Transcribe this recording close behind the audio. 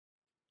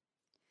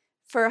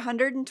For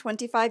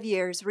 125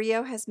 years,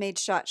 Rio has made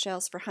shot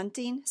shells for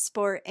hunting,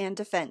 sport, and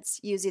defense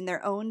using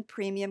their own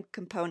premium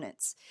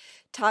components.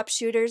 Top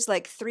shooters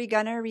like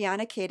three-gunner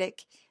Rihanna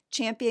Kadick,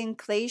 champion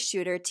clay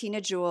shooter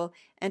Tina Jewell,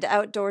 and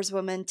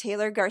outdoorswoman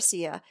Taylor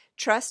Garcia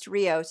trust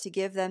Rio to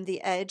give them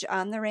the edge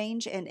on the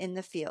range and in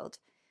the field.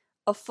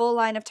 A full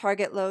line of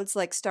target loads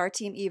like Star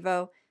Team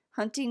Evo,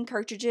 hunting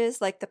cartridges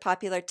like the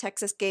popular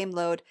Texas Game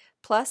Load,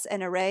 plus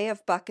an array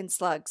of buck and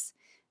slugs.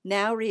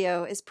 Now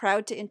Rio is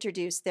proud to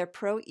introduce their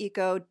Pro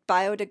Eco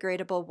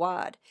biodegradable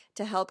wad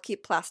to help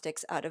keep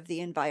plastics out of the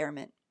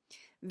environment.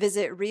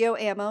 Visit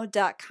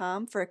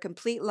rioammo.com for a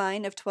complete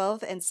line of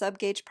 12 and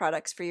sub-gauge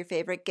products for your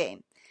favorite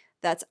game.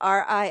 That's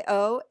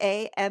RIOAMMO.com.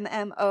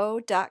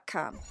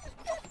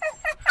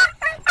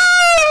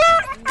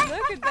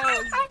 Look at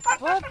those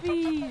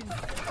puppies!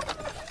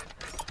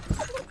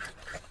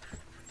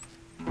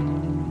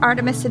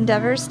 Artemis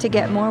endeavors to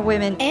get more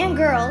women and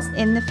girls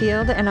in the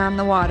field and on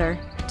the water.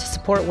 To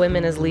support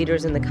women as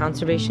leaders in the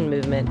conservation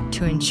movement.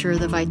 To ensure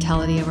the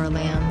vitality of our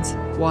lands,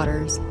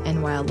 waters,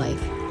 and wildlife.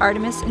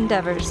 Artemis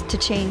endeavors to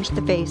change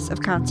the face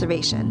of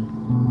conservation.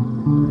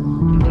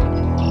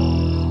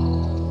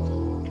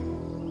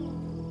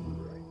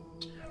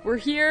 We're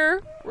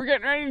here. We're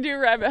getting ready to do a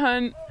rabbit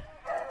hunt.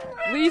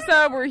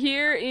 Lisa, we're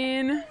here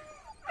in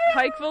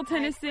Pikeville,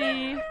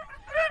 Tennessee.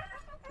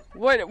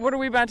 What are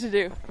we about to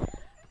do?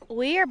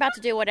 We are about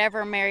to do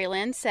whatever Mary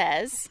Lynn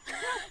says.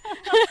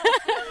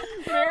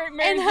 Mary's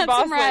and the hunt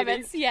boss some lady.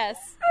 rabbits,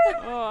 yes.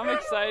 Oh, I'm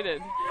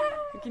excited.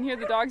 You can hear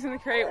the dogs in the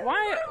crate.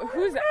 Why?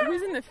 Who's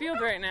in the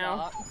field right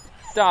now?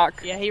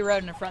 Doc. Yeah, he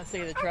rode in the front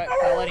seat of the truck,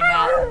 so I let him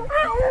out. And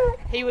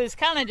he was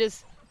kind of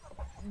just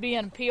being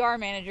a PR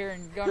manager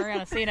and going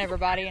around and seeing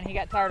everybody, and he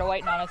got tired of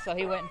waiting on us, so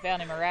he went and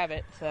found him a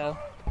rabbit. So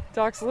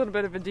Doc's a little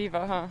bit of a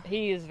diva, huh?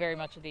 He is very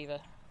much a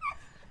diva.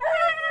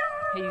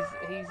 He's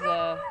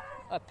a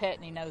pet,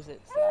 and he knows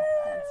it. So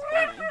That's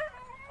funny.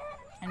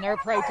 And they're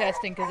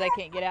protesting because they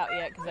can't get out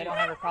yet because they don't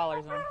have their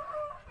collars on.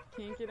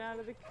 Can't get out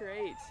of the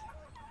crate.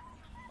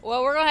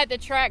 Well, we're going to have to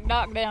track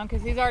Doc down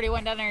because he's already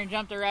went down there and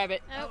jumped a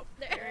rabbit. Oh,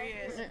 There he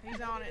is.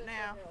 He's on it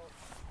now.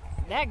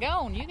 That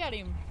gone. You got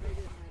him.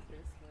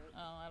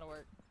 Oh, that'll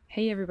work.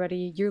 Hey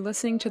everybody, you're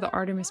listening to the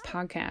Artemis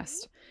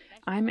Podcast.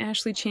 I'm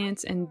Ashley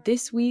Chance, and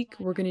this week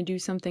we're going to do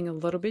something a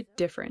little bit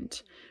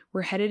different.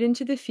 We're headed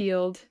into the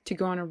field to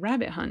go on a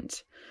rabbit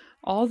hunt.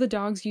 All the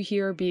dogs you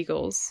hear are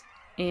beagles,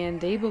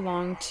 and they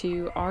belong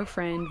to our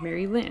friend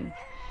Mary Lynn.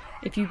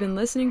 If you've been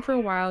listening for a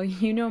while,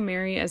 you know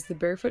Mary as the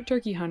barefoot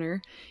turkey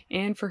hunter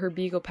and for her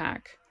beagle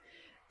pack.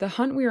 The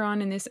hunt we are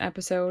on in this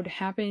episode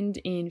happened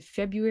in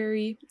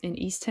February in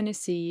East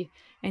Tennessee,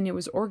 and it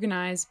was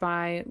organized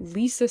by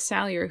Lisa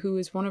Salyer, who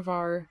is one of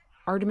our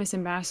Artemis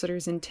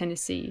ambassadors in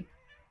Tennessee.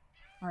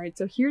 Alright,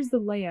 so here's the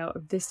layout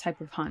of this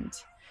type of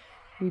hunt.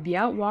 We'd be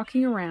out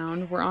walking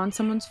around, we're on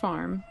someone's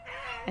farm,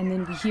 and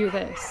then we hear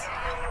this.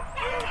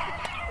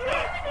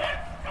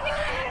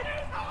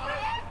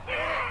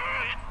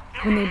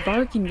 When they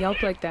bark and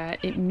yelp like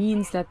that, it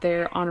means that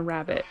they're on a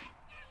rabbit.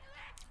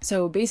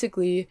 So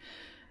basically,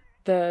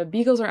 the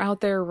beagles are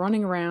out there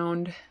running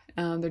around,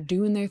 they're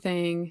doing their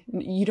thing,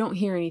 you don't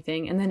hear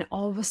anything, and then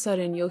all of a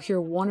sudden you'll hear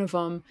one of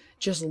them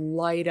just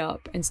light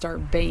up and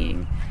start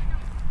baying.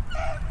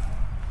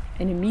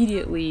 And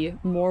immediately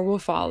more will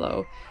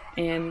follow.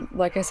 And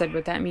like I said,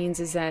 what that means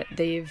is that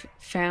they've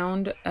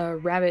found a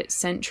rabbit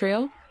scent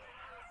trail.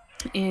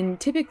 And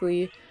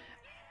typically,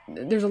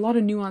 there's a lot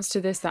of nuance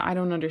to this that I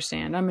don't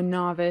understand. I'm a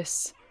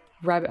novice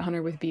rabbit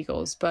hunter with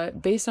beagles,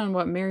 but based on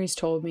what Mary's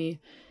told me,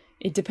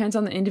 it depends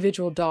on the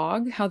individual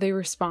dog, how they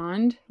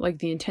respond, like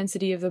the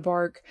intensity of the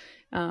bark,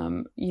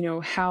 how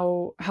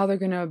they're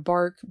going to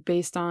bark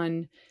based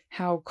on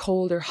how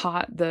cold or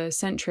hot the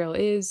scent trail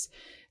is.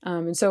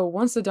 And so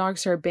once the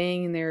dogs start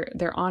baying and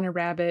they're on a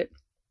rabbit,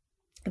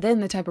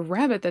 then the type of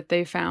rabbit that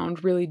they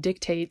found really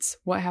dictates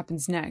what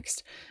happens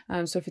next.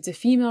 So if it's a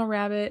female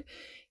rabbit,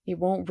 it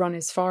won't run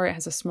as far. It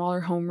has a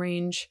smaller home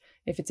range.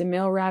 If it's a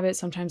male rabbit,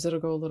 sometimes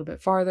it'll go a little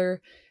bit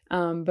farther.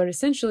 But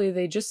essentially,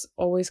 they just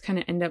always kind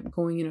of end up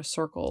going in a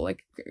circle,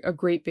 like a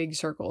great big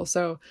circle.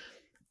 So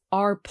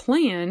our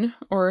plan,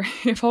 or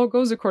if all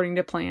goes according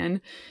to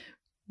plan,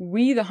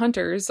 we, the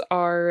hunters,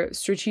 are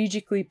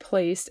strategically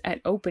placed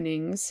at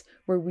openings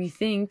where we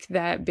think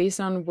that based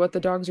on what the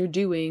dogs are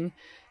doing,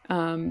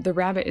 the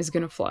rabbit is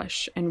going to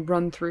flush and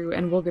run through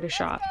and we'll get a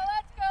shot.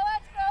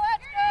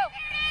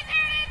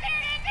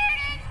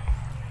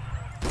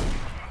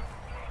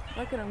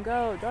 Look at them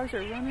go. Dogs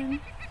are running.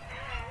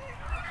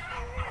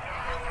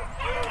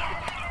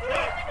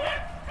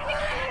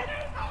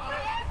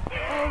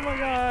 Oh my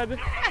God.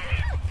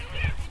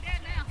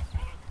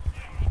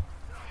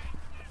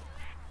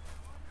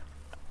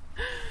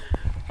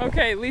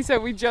 Okay, Lisa,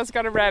 we just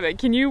got a rabbit.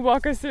 Can you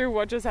walk us through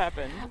what just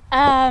happened?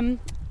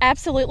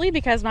 Absolutely,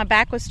 because my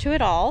back was to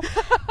it all.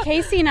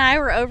 Casey and I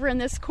were over in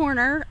this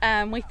corner.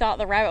 We thought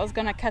the rabbit was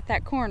going to cut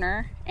that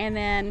corner, and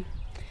then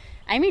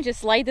Amy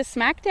just laid the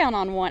smack down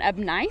on one, a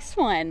nice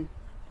one.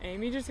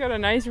 Amy just got a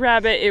nice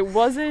rabbit. It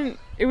was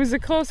a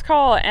close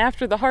call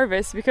after the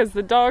harvest because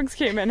the dogs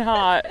came in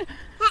hot.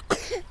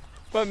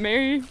 But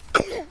Mary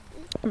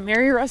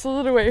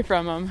wrestled it away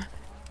from him.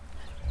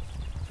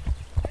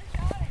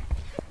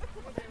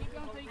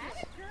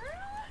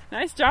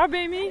 Nice job,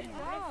 Amy.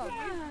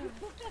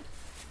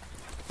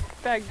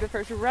 Bagged the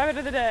first rabbit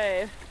of the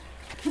day.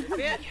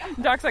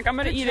 Doc's like, I'm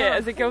gonna eat it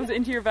as it goes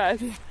into your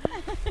vest.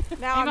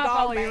 Now I'm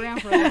follow dog you around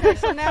bait. for a little bit.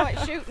 So now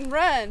it's shoot and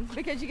run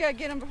because you gotta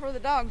get them before the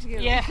dogs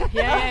get them.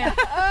 Yeah.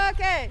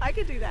 Okay. I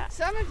could do that.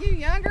 Some of you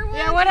younger ones.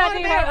 Yeah, what I wanna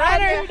do, be I a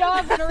run runner. 2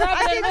 dogs and a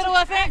rabbit in the middle,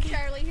 I think.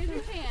 Charlie, here's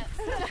your chance.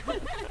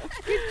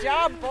 Good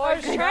job,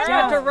 boys.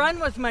 Trying to run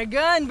with my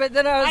gun, but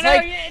then I was I know,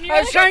 like, and you're I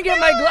was like, trying to get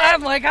my glove.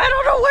 I'm like, I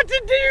don't know what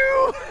to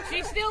do.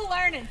 She's still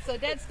learning, so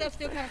dead stuff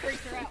still kind of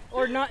freaks her out.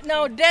 Or not?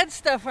 No, dead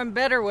stuff I'm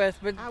better with,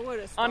 but I would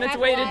have. On its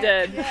way to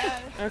dead. Yeah.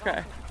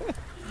 Okay.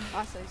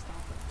 I'll say stop.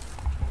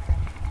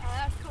 Oh,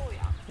 that's cool,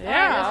 y'all.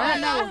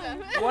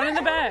 Yeah. One in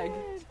the bag.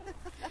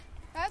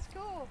 That's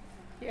cool.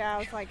 Yeah, I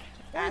was like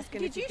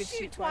asking if Did you could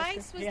shoot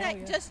twice. twice? Was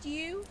that just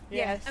you?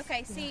 Yes.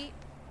 Okay, see,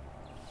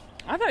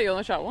 I thought you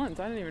only shot once.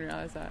 I didn't even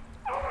realize that.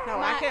 No,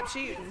 I kept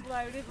shooting.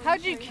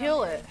 how'd you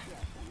kill it?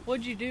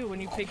 What'd you do when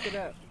you picked it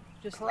up?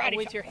 Just Karate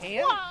with chop. your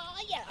hand? oh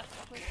yeah.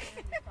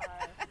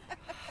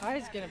 I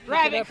was gonna pick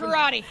Rabbit it up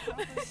karate.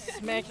 and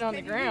smack it on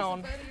the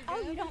ground. Oh,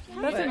 you don't.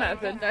 That's a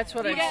method. That's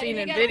what You I've got- seen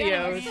you in got one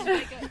videos.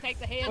 hand, take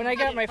the head When and I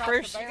got put it my across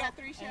first- the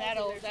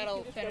barrel, and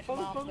that'll finish them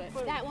off.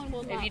 But That one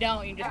will not. if you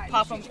don't, you can just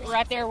pop them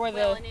right there where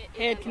the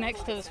head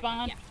connects to the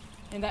spine,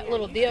 and that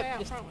little dip,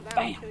 just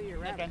bam.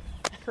 They're done.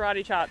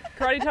 Karate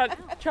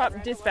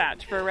chop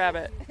dispatch for a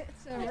rabbit.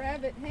 It's a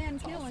rabbit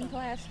hand killing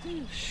class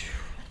too.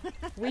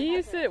 We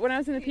used to, when I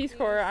was in the Peace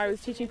Corps, I was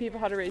teaching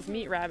people how to raise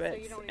meat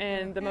rabbits,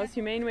 and the most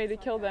humane way to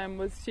kill them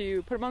was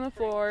to put them on the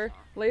floor,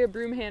 lay a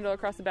broom handle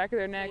across the back of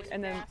their neck,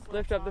 and then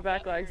lift up the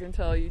back legs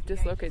until you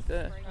dislocate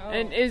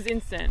and it was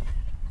instant.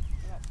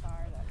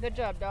 Good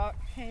job, Doc.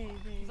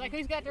 He's like,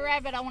 who's got the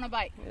rabbit? I want to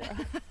bite.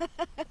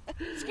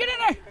 Let's get in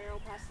there.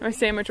 My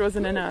sandwich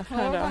wasn't enough.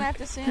 Well, we're Doc? gonna have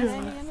to send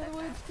Amy into the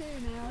woods too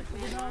now. So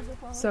the dogs will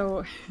follow.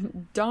 So,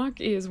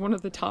 Doc is one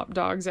of the top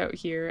dogs out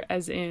here,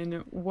 as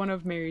in one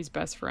of Mary's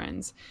best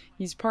friends.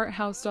 He's part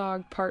house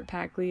dog, part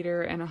pack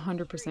leader, and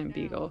 100%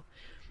 beagle.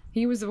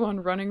 He was the one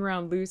running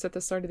around loose at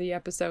the start of the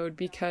episode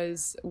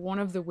because one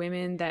of the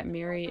women that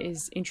Mary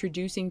is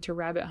introducing to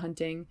rabbit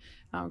hunting,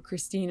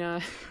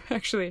 Christina,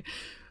 actually,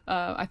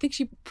 I think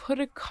she put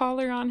a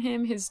collar on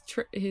him, his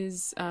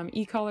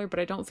e-collar, but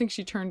I don't think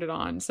she turned it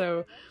on.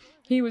 So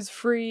he was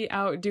free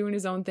out doing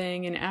his own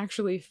thing and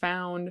actually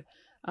found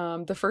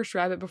the first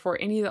rabbit before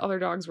any of the other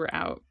dogs were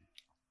out.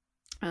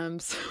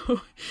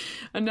 So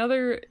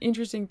another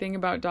interesting thing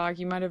about Doc,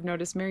 you might have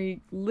noticed,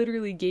 Mary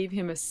literally gave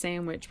him a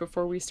sandwich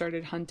before we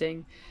started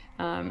hunting,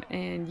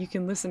 and you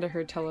can listen to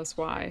her tell us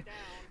why.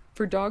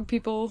 For dog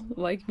people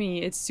like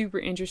me, it's super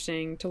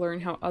interesting to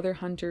learn how other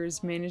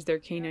hunters manage their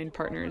canine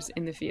partners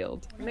in the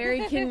field.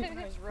 Mary,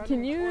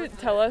 can you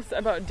tell us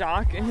about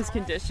Doc and his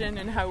condition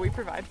and how we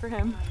provide for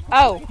him?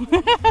 Oh,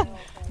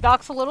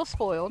 Doc's a little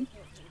spoiled.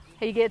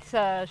 He gets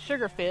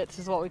sugar fits,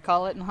 is what we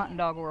call it in the hunting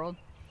dog world.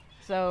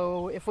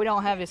 So if we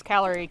don't have his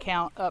calorie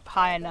count up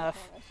high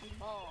enough,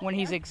 when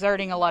he's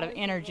exerting a lot of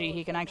energy,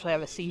 he can actually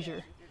have a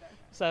seizure.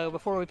 So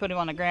before we put him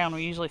on the ground,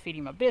 we usually feed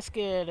him a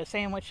biscuit, a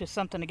sandwich, just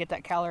something to get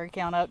that calorie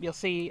count up. You'll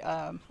see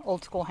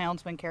old school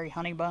houndsmen carry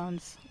honey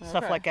buns,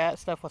 stuff like that,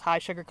 stuff with high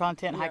sugar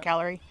content, high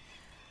calorie.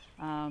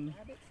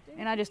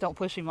 And I just don't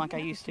push him like I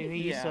used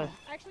to.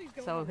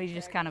 So he's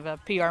just kind of a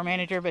PR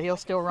manager, but he'll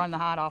still run the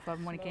hide off of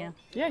him when he can.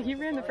 Yeah, he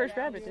ran the first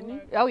rabbit, didn't he?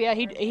 Oh yeah,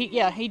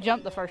 he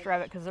jumped the first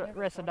rabbit because the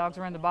rest of the dogs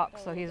were in the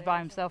box, so he was by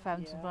himself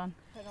having some fun.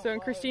 So when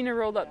Christina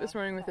rolled up this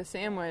morning with a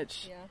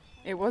sandwich,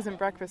 it wasn't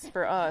breakfast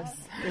for us.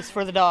 It's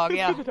for the dog,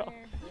 yeah.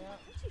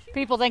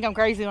 People think I'm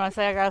crazy when I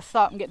say I gotta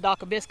stop and get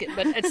Doc a biscuit,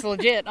 but it's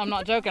legit. I'm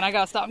not joking. I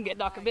gotta stop and get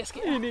Doc a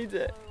biscuit. He needs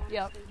it.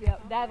 Yep.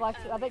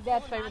 I think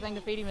Dad's favorite thing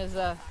to feed him is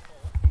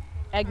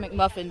Egg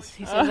McMuffins.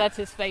 He says that's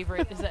his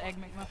favorite, is the Egg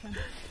McMuffin.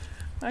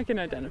 I can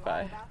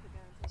identify.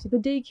 So the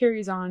day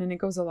carries on and it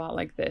goes a lot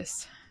like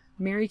this.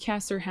 Mary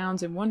casts her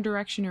hounds in one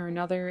direction or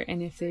another,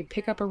 and if they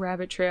pick up a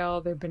rabbit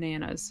trail, they're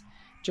bananas,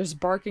 just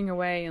barking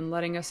away and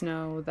letting us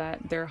know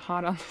that they're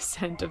hot on the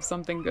scent of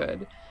something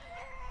good.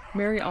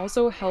 Mary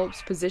also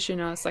helps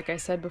position us, like I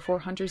said before,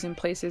 hunters in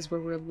places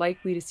where we're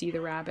likely to see the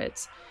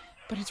rabbits,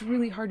 but it's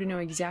really hard to know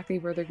exactly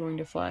where they're going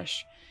to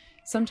flush.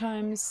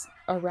 Sometimes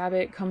a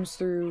rabbit comes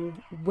through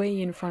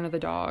way in front of the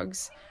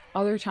dogs.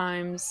 Other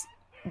times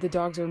the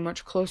dogs are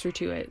much closer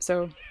to it,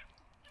 so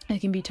it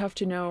can be tough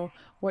to know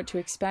what to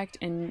expect.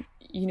 And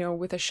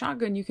with a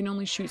shotgun you can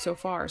only shoot so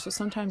far, so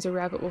sometimes a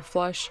rabbit will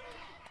flush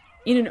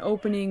in an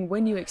opening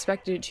when you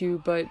expected it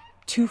to, but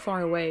too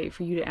far away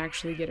for you to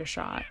actually get a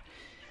shot.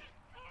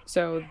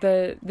 So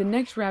the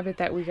next rabbit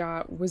that we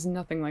got was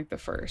nothing like the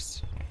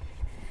first.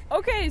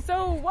 Okay,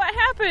 so what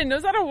happened?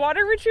 Was that a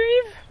water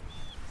retrieve?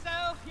 So,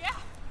 yeah.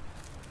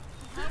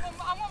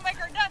 I'm gonna make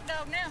her duck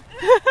dog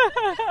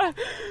now.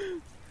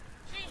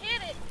 She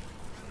hit it.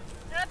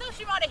 And I thought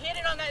she might have hit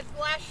it on that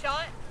last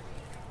shot.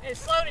 And it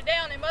slowed it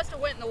down. It must have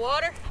went in the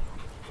water.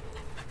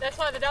 That's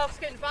why the dogs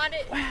couldn't find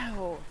it.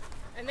 Wow.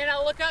 And then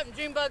I look up and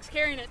Junebug's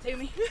carrying it to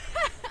me.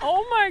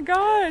 Oh my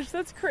gosh,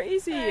 that's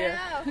crazy.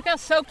 Look how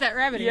soaked that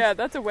rabbit is. Yeah,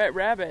 that's a wet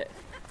rabbit.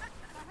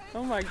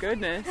 Oh my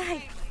goodness.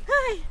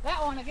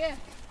 That one again.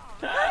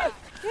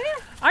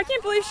 I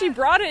can't believe she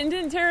brought it and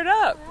didn't tear it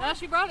up. No,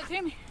 she brought it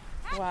to me.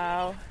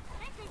 Wow.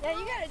 Yeah,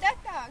 you got a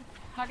duck dog.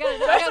 I got it.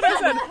 That's what I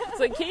said. It's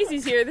like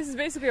Casey's here. This is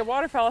basically a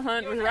waterfowl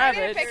hunt with Can I get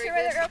a rabbits. picture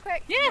with it real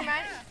quick?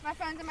 Yeah. My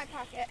phone's in my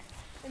pocket.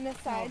 In this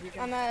side.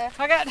 On the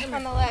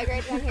on the leg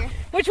right down here.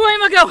 Which way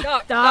am I going?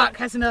 Doc,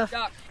 that's enough.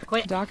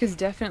 Quit. Doc is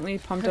definitely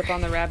pumped up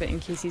on the rabbit in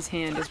Casey's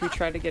hand as we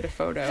try to get a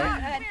photo.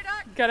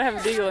 Gotta have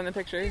a beagle in the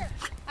picture.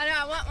 I know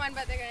I want one,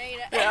 but they're gonna eat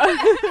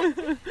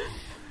it. Yeah.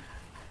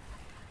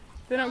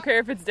 They don't care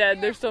if it's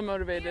dead. They're still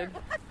motivated.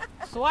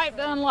 Swipe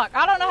to unlock.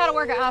 I don't know how to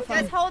work an iPhone.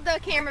 Just hold the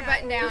camera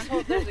button down.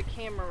 There's a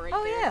camera right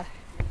Oh, there.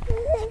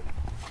 yeah.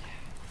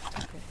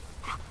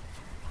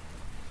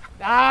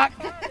 Doc.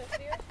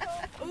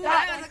 Ooh,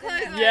 that was a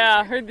close one. Yeah,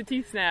 I heard the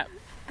teeth snap.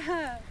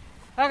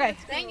 Okay.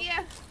 Thank you.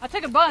 I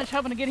took a bunch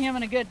hoping to get him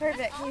in a good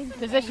Perfect.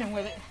 position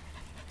with it.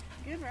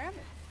 Good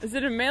rabbit. Is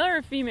it a male or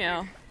a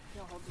female?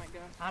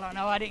 I don't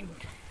know. I didn't.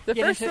 The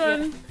Get first into it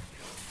one, yet.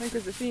 I think,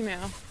 was a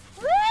female.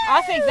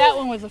 I think that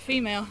one was a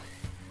female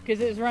because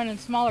it was running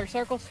smaller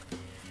circles.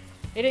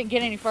 It didn't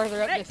get any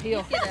further up this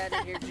hill. Get out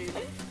of here, Judy.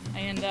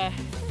 And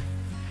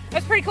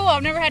that's pretty cool.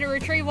 I've never had to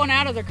retrieve one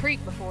out of the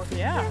creek before.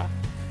 Yeah,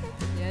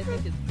 Yeah, I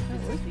think this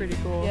is pretty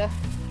cool. Yeah.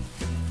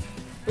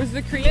 Was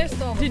the creek?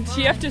 Did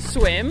she have to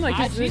swim? Like,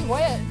 is She's it-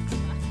 wet.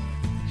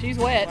 She's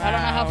wet. I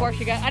don't know how Wow. far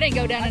she got. I didn't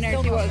go down in there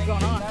and see what was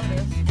going on.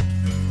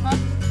 Huh?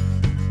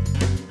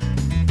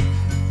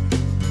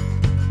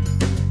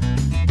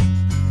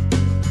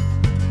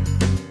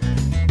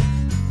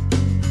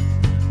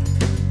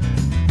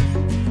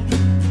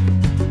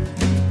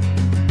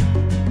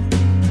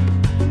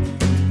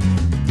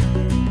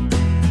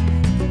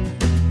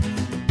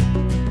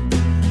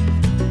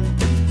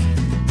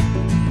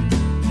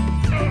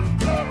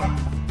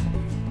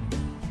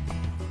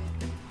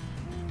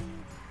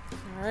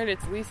 All right,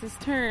 it's Lisa's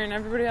turn.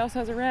 Everybody else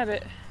has a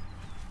rabbit.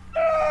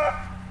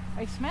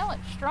 I smell it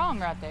strong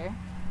right there.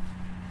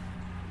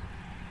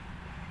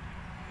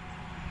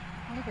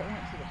 I wonder if it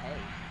went to the hay.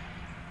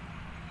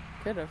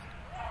 Could have.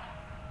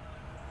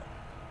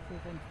 See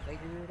if I can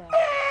figure it out.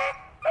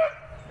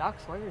 Doc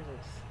swears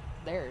it's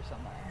there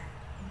somewhere.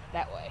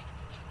 That way.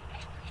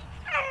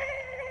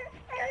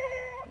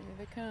 Here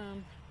they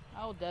come.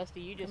 Oh,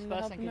 Dusty, you just I'm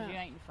gonna help fussing him because you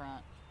out. ain't in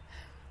front.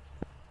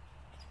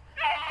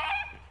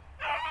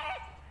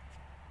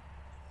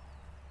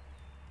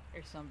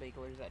 There's some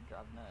beaglers that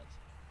drive nuts.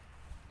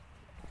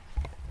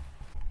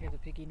 Hear the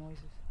piggy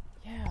noises?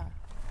 Yeah.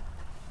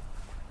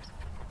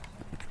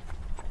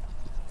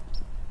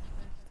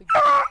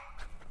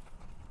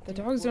 The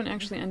dogs don't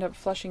actually end up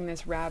flushing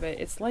this rabbit.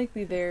 It's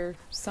likely there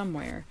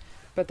somewhere,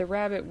 but the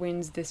rabbit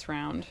wins this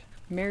round.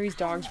 Mary's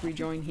dogs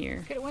rejoin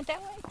here. Could have went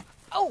that way.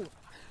 Oh,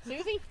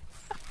 Susie.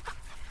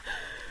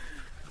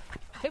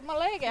 Took my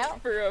leg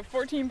out. For a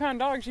 14-pound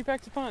dog, she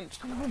packs a punch.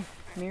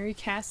 Mary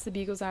casts the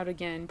beagles out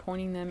again,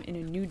 pointing them in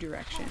a new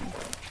direction.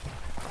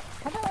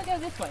 How about we go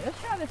this way?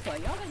 Let's try this way.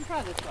 Y'all didn't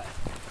try this way.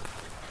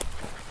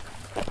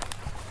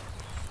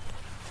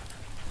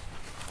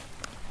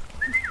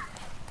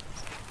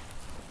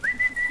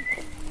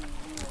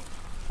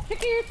 Chick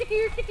here, chick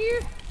here, chick here.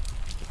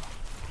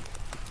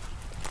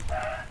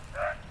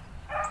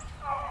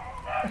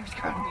 There's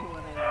got to be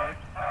one in there.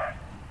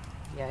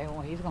 Yeah,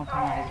 well, he's gonna come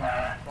out. He's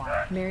gonna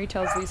fly. Mary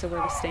tells Lisa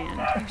where to stand.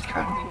 There's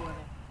got to be one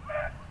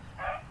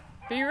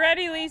in Be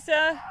ready,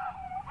 Lisa.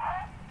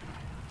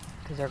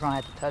 Because they're gonna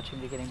have to touch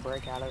him to get him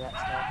break out of that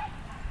stuff.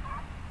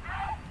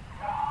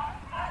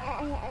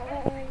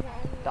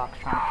 Doc's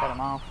trying to cut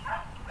him off.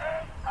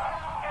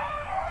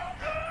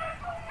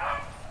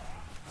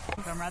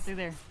 Come right through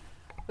there.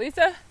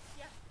 Lisa?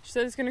 Yeah. She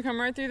said it's going to come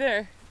right through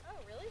there. Oh,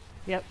 really?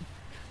 Yep.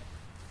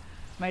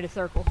 Made a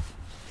circle.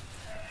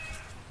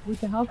 With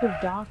the help of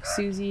Doc,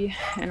 Susie,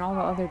 and all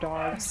the other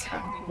dogs,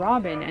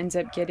 Robin ends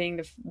up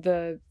getting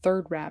the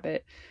third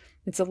rabbit.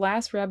 It's the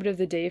last rabbit of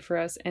the day for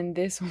us, and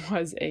this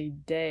was a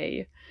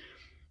day.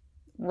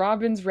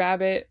 Robin's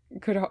rabbit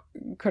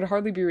could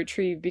hardly be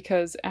retrieved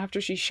because after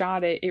she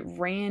shot it, it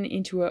ran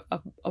into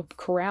a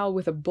corral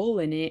with a bull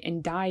in it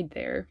and died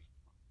there.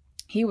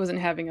 He wasn't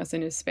having us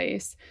in his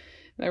space.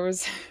 There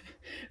was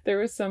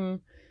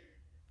some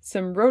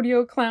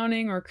rodeo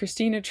clowning, or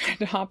Christina tried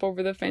to hop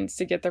over the fence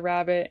to get the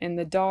rabbit, and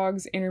the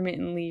dogs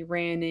intermittently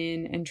ran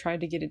in and tried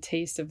to get a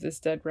taste of this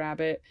dead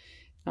rabbit.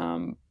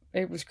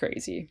 It was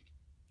crazy.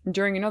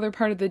 During another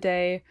part of the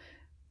day,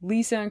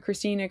 Lisa and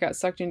Christina got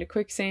sucked into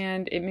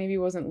quicksand. It maybe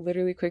wasn't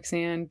literally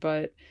quicksand,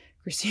 but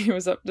Christina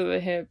was up to the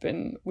hip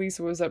and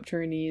Lisa was up to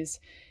her knees.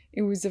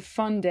 It was a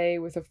fun day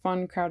with a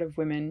fun crowd of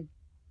women.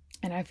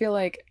 And I feel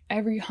like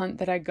every hunt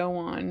that I go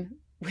on,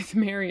 with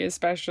Mary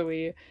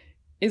especially,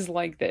 is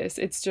like this.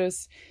 It's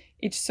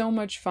so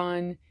much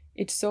fun.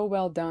 It's so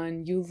well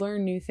done. You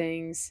learn new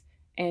things.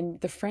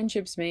 And the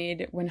friendships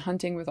made when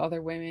hunting with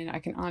other women, I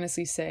can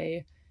honestly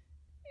say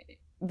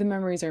the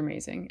memories are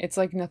amazing. It's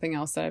like nothing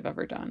else that I've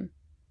ever done.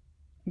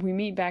 We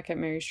meet back at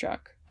Mary's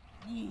truck.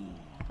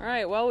 All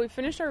right, well, we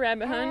finished our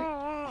rabbit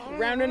hunt,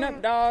 rounding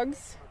up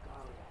dogs.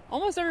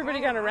 Almost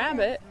everybody got a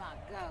rabbit.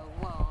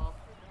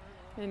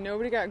 And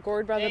nobody got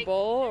gored by the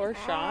bull or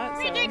shot.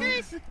 So.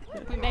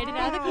 We made it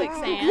out of the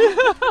quicksand.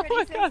 Oh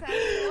my God.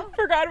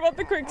 Forgot about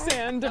the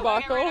quicksand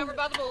debacle. Ran over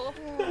by the bull.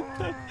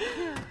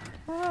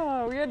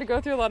 Oh, we had to go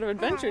through a lot of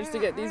adventures to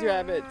get these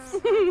rabbits.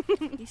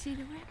 You see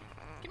the rabbit?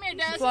 Come here,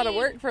 Dusty. It's a lot of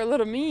work for a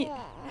little meat.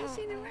 You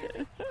see the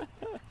rabbit?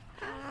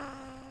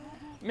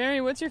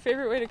 Mary, what's your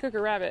favorite way to cook a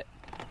rabbit?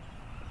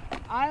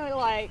 I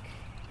like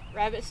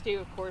rabbit stew,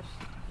 of course.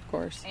 Of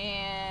course.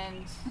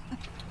 And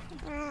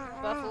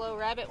buffalo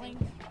rabbit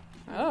wings.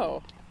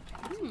 Oh.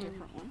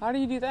 How do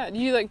you do that? Do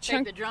you like Take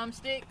chunk the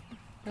drumstick,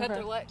 cut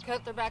Okay.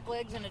 cut their back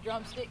legs into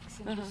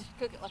drumsticks, and just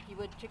cook it like you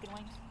would chicken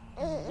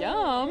wings.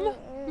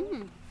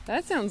 Yum.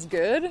 That sounds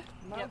good.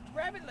 Yep.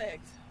 Rabbit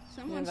legs.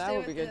 Yeah, that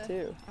would be good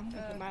too. I'm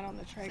thinking mine on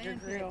the Traeger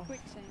grill.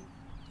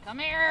 Come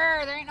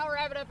here, there ain't no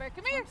rabbit up there.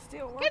 Come here.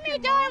 Still Come here,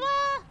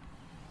 Darla.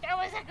 There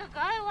was a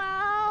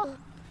cocoa.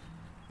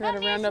 We gotta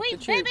round up the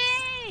sweet troops.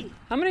 baby.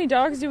 How many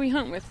dogs do we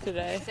hunt with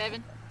today?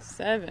 7.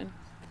 7.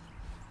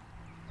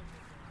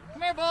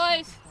 Come here,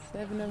 boys.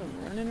 7 of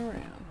them running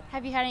around.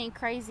 Have you had any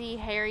crazy,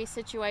 hairy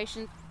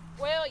situations?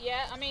 Well,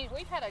 yeah, I mean,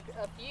 we've had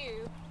a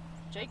few.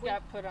 Jake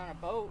got put on a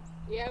boat.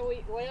 Yeah,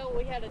 we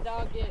had a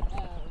dog get,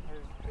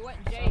 it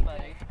wasn't Jake, but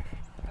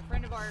a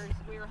friend of ours,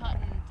 we were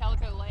hunting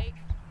Tellico Lake,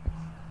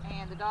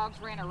 and the dogs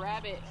ran a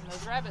rabbit, and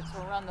those rabbits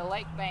will run the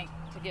lake bank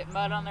to get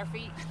mud on their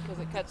feet because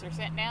it cuts their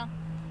scent down.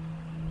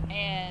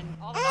 And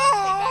all the dogs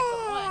came back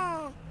but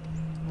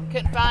one.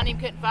 Couldn't find him,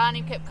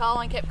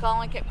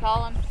 kept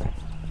calling.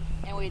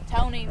 And we'd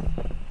tone him.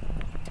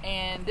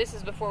 And this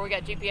is before we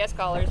got GPS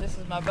collars. This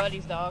is my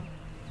buddy's dog.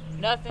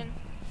 Nothing.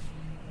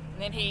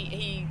 And then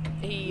he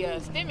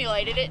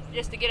stimulated it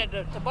just to get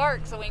it to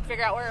bark so we can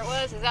figure out where it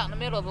was. It's out in the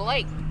middle of the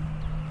lake.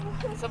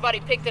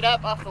 Somebody picked it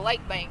up off the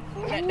lake bank.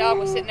 That dog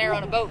was sitting there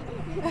on a boat.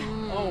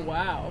 Oh,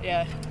 wow.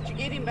 Yeah. Did you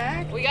get him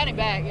back? We got him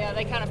back. Yeah,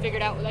 they finally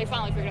figured out.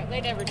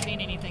 They'd never seen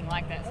anything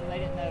like that, so they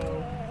didn't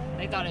know.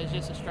 They thought it was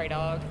just a stray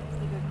dog.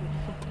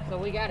 So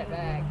we got it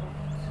back.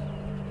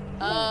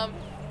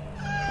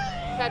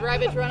 Had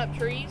rabbits run up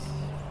trees.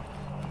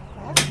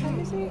 That's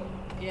crazy.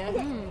 Yeah.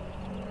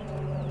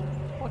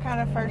 What kind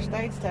of first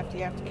aid stuff do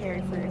you have to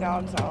carry for your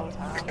dogs all the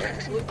time?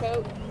 Blue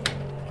coat.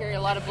 Carry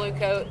a lot of blue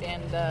coat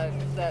and the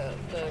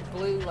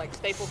blue, like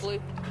staple blue.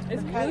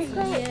 Is blue Cuts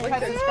coat? and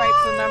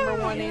scrapes the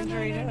 #1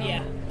 injury.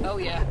 Yeah. Oh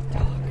yeah.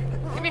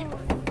 Come here.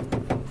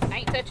 I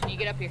ain't touching you.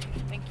 Get up here.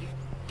 Thank you.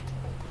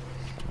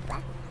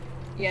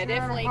 Yeah,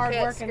 definitely cut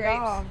hard-working scrapes.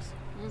 dogs.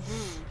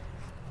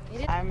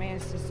 I mean,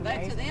 it's just But to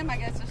amazing. them, I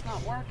guess it's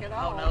not work at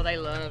all. Oh no, they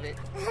love it.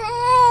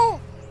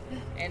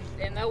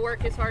 And they'll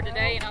work as hard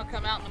today, and I'll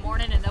come out in the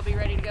morning, and they'll be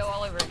ready to go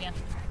all over again.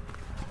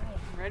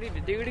 Ready to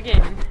do it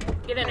again.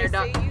 Get in there,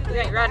 Doc. You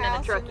ain't riding in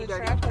the truck, you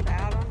dirty.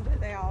 Without them, do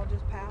they all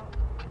just pout?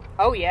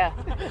 Oh yeah.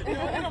 They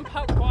don't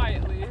pout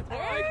quietly. It's more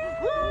like,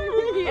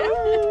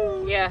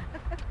 Yeah.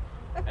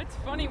 It's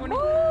funny, when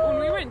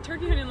we went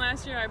turkey hunting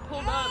last year, I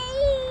pulled up,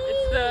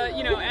 it's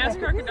the, ass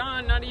crack of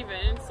dawn, not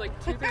even, it's like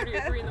 2:30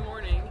 or 3 in the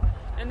morning,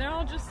 and they're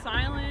all just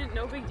silent,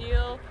 no big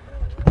deal,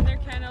 in their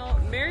kennel.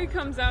 Mary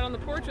comes out on the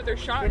porch with her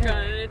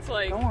shotgun, and it's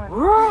like,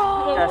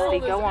 Dusty,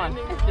 go on.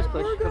 Just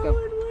push.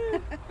 Go.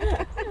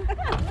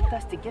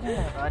 Dusty, get in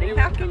there, buddy.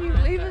 How can you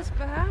leave us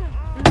behind?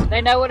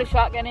 They know what a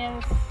shotgun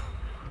is.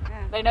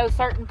 They know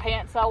certain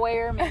pants I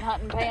wear, I mean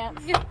hunting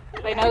pants.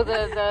 They know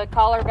the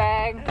collar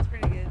bag. That's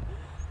pretty good.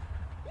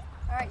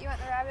 Alright, you want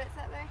the rabbits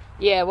up there?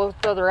 Yeah, we'll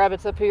throw the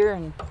rabbits up here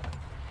and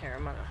Here,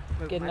 I'm gonna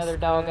move get my another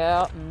stuff. dog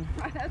out. And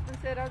My husband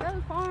said, "Are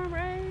those farm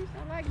raised?"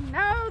 I'm like,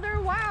 "No, they're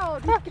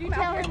wild." Did you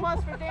tell him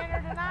what's for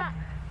dinner tonight?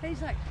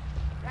 He's like,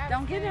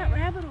 "Don't give that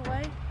rabbit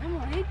away. I'm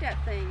gonna eat that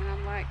thing." And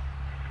I'm like,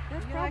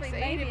 "That's probably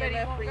meaty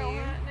enough for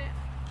you."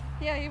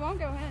 Yeah, he won't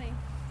go hunting.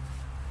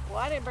 Well,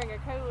 I didn't bring a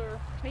cooler.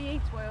 He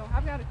eats well.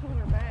 I've got a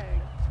cooler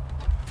bag.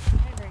 I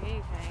didn't bring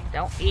anything.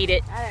 don't eat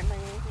it. I didn't bring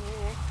anything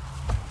either.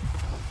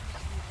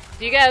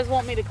 Do you guys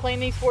want me to clean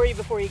these for you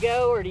before you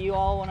go, or do you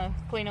all want to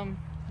clean them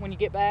when you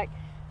get back?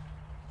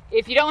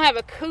 If you don't have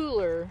a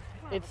cooler,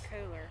 it's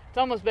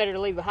almost better to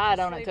leave a hide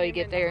on it until you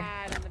get there.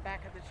 Hide in the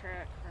back of the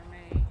truck for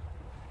me.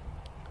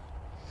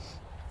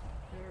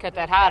 Cut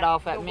that hide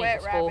off, that the meat wet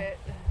is full. rabbit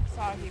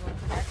soggy one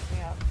cracked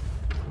me up.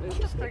 This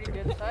is pretty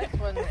good size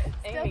one that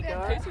Amy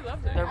got. Casey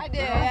loved it. I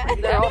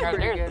did.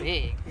 They're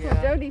big.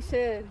 Jody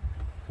said,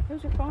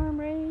 "Those are farm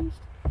raised."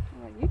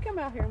 I'm like, "You come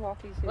out here and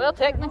walk these hills." Well,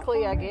 They're not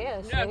technically, I farm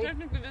raised." guess. Yeah,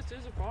 technically this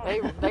is a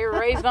farm. They were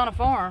raised on a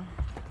farm.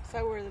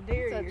 So were the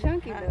deer. It's a you're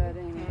chunky hunting. bud,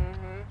 ain't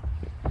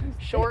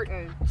it? Short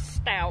and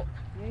stout.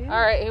 Yeah.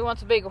 All right, who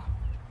wants a beagle?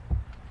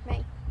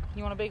 Me.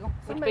 You want a beagle?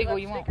 Which Somebody beagle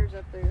left you want? stickers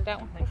up there. That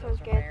one. That sounds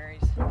good.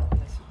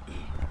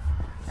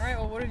 All right,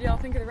 well, what did y'all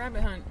think of the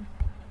rabbit hunt?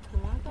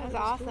 That was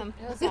awesome.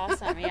 It was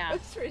awesome, yeah.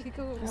 That's pretty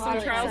cool.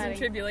 Some trials and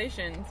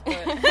tribulations, but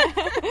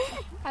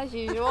As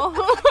usual. It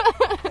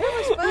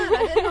was fun.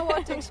 I didn't know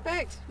what to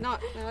expect.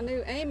 I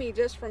knew Amy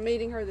just from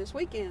meeting her this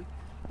weekend,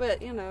 but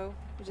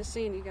just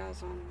seeing you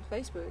guys on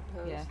Facebook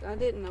post, Yeah. I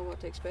didn't know what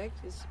to expect.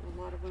 It's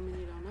a lot of women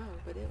you don't know,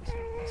 but it was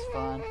fun. It's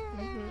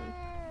fun.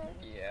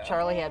 yeah.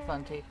 Charlie had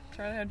fun too.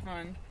 Charlie had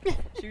fun.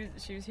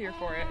 She was here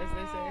for it, as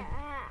they say.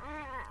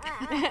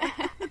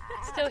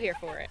 Still here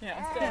for it.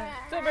 Yeah,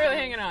 still barely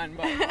hanging on,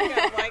 but I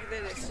kinda like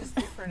that it's just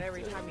different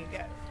every time you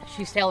go.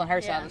 She's telling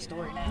her side of the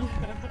story now.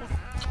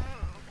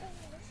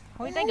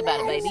 What do you think about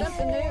it, baby?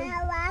 Something new.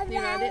 I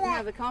didn't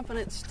have the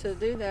confidence to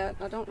do that.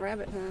 I don't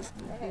rabbit hunt.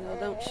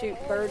 Don't shoot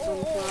birds on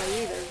the fly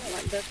either,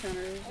 like duck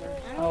hunters.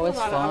 Oh, it's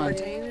fun.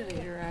 Opportunity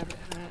to rabbit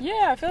hunt.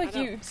 yeah, I feel like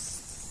I you. don't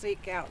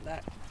seek out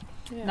that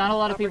Not a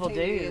lot of people do.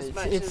 opportunity as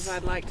much as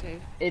I'd like to.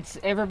 It's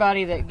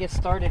everybody that gets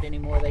started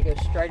anymore. They go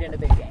straight into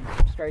big game,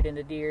 straight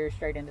into deer,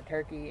 straight into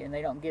turkey, and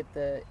they don't get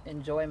the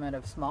enjoyment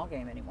of small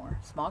game anymore.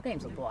 Small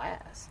game's a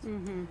blast.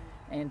 Mm-hmm.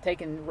 And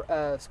taking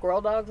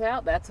squirrel dogs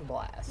out, that's a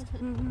blast.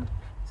 Mm-hmm.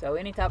 So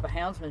any type of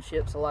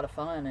houndsmanship's a lot of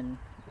fun, and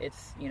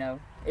it's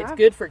it's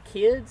good for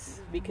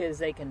kids because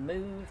they can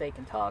move, they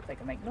can talk, they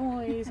can make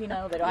noise. They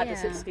don't have to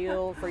sit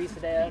still, freeze to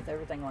death,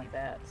 everything like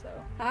that. So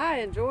I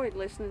enjoyed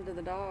listening to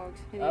the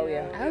dogs. Oh,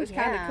 yeah. It was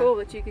kind of cool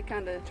that you could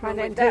kind of Trying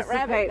to like that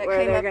rabbit anticipate that where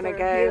came they're up gonna the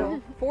go.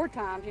 hill 4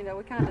 times.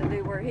 We kind of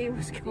knew where he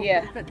was going.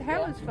 Yeah. But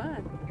that was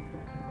fun.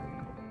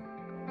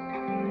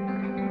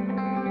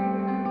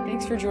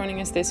 Thanks for joining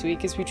us this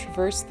week as we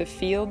traversed the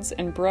fields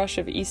and brush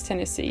of East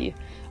Tennessee.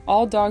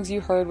 All dogs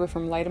you heard were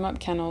from Light 'em Up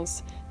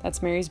Kennels.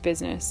 That's Mary's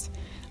business.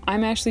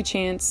 I'm Ashley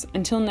Chance.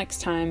 Until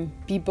next time,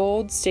 be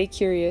bold, stay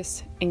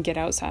curious, and get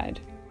outside.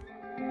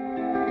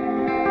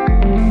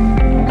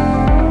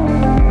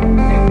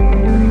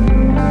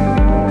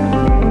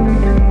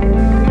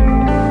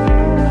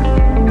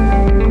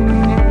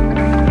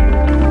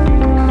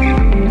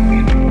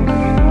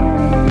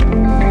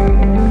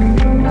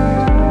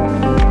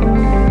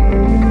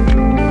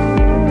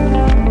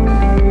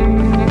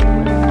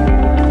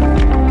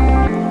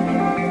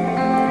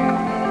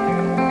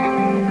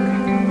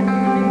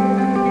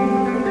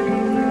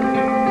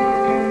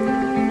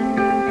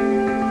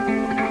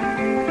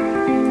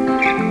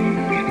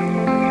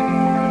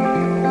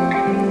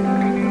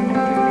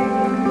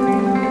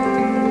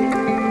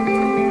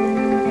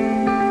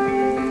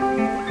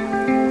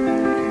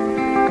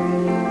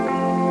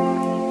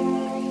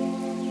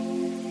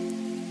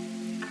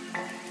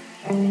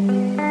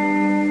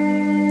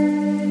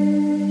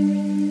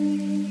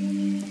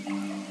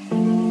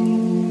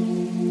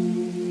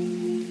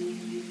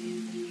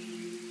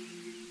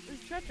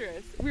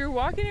 We were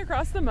walking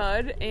across the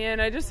mud,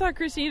 and I just saw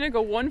Christina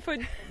go one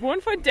foot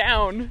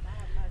down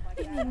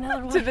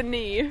to the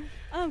knee.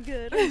 I'm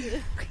good.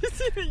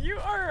 Christina, you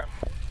are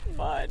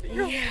mud.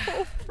 Your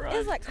whole front. It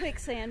was like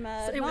quicksand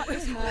mud, It not was-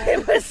 just mud.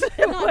 it was-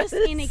 not just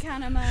any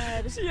kind of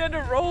mud. She had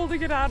to roll to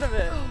get out of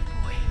it.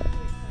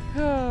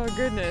 Oh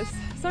goodness.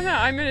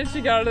 Somehow I managed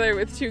to get out of there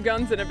with 2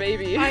 guns and a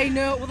baby. I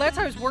know. Well, that's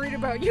why I was worried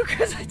about you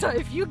because I thought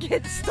if you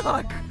get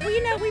stuck.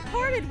 Well, we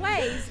parted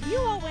ways. You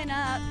all went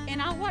up,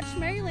 and I watched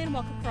Maryland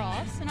walk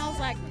across, and I was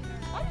like,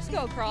 I'll just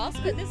go across.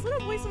 But this little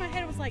voice in my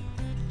head was like,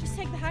 just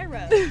take the high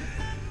road. I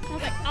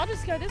was like, I'll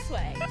just go this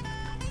way.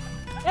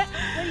 What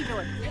are you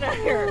doing? Get out of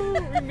here.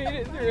 We made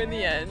it through in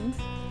the end.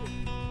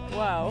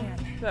 Wow,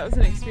 that was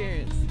an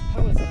experience.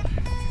 That was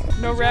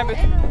No rabbits.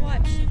 Ever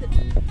watch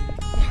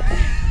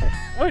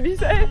What did you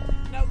say?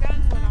 No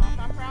guns went off.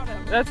 I'm proud of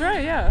them. That's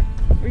right, yeah.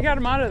 We got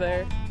him out of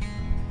there.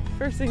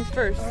 First things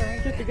first,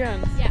 get the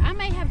guns. Yeah, I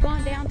may have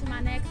gone down to my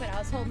neck, but I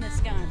was holding this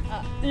gun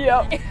up.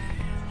 Yep.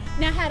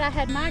 Now, had I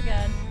had my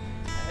gun,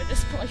 I would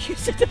just probably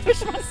used it to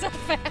push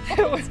myself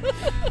out.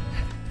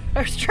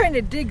 I was trying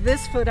to dig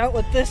this foot out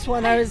with this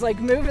one. I was like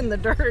moving the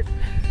dirt,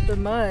 the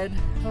mud.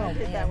 Oh, I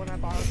did that man. when I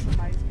borrowed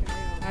somebody's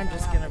canoe. I'm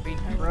just going to be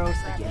gross,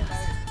 I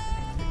guess.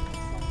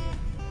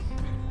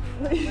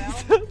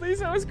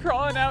 Lisa was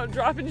crawling out and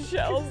dropping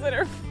shells in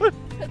her foot.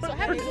 That's what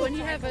happens when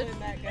you have a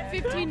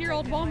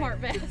 15-year-old Walmart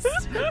vest.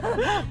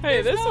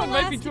 Hey, this There's no one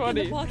might be elastic in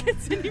 20. the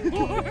pockets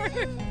anymore.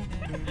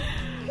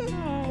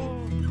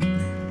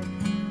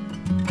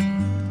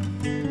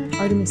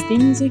 Artemis theme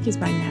music is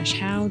by Nash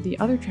Howe. The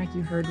other track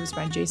you heard was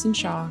by Jason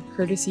Shaw,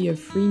 courtesy of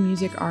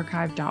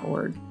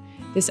freemusicarchive.org.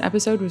 This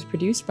episode was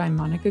produced by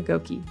Monica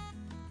Goki.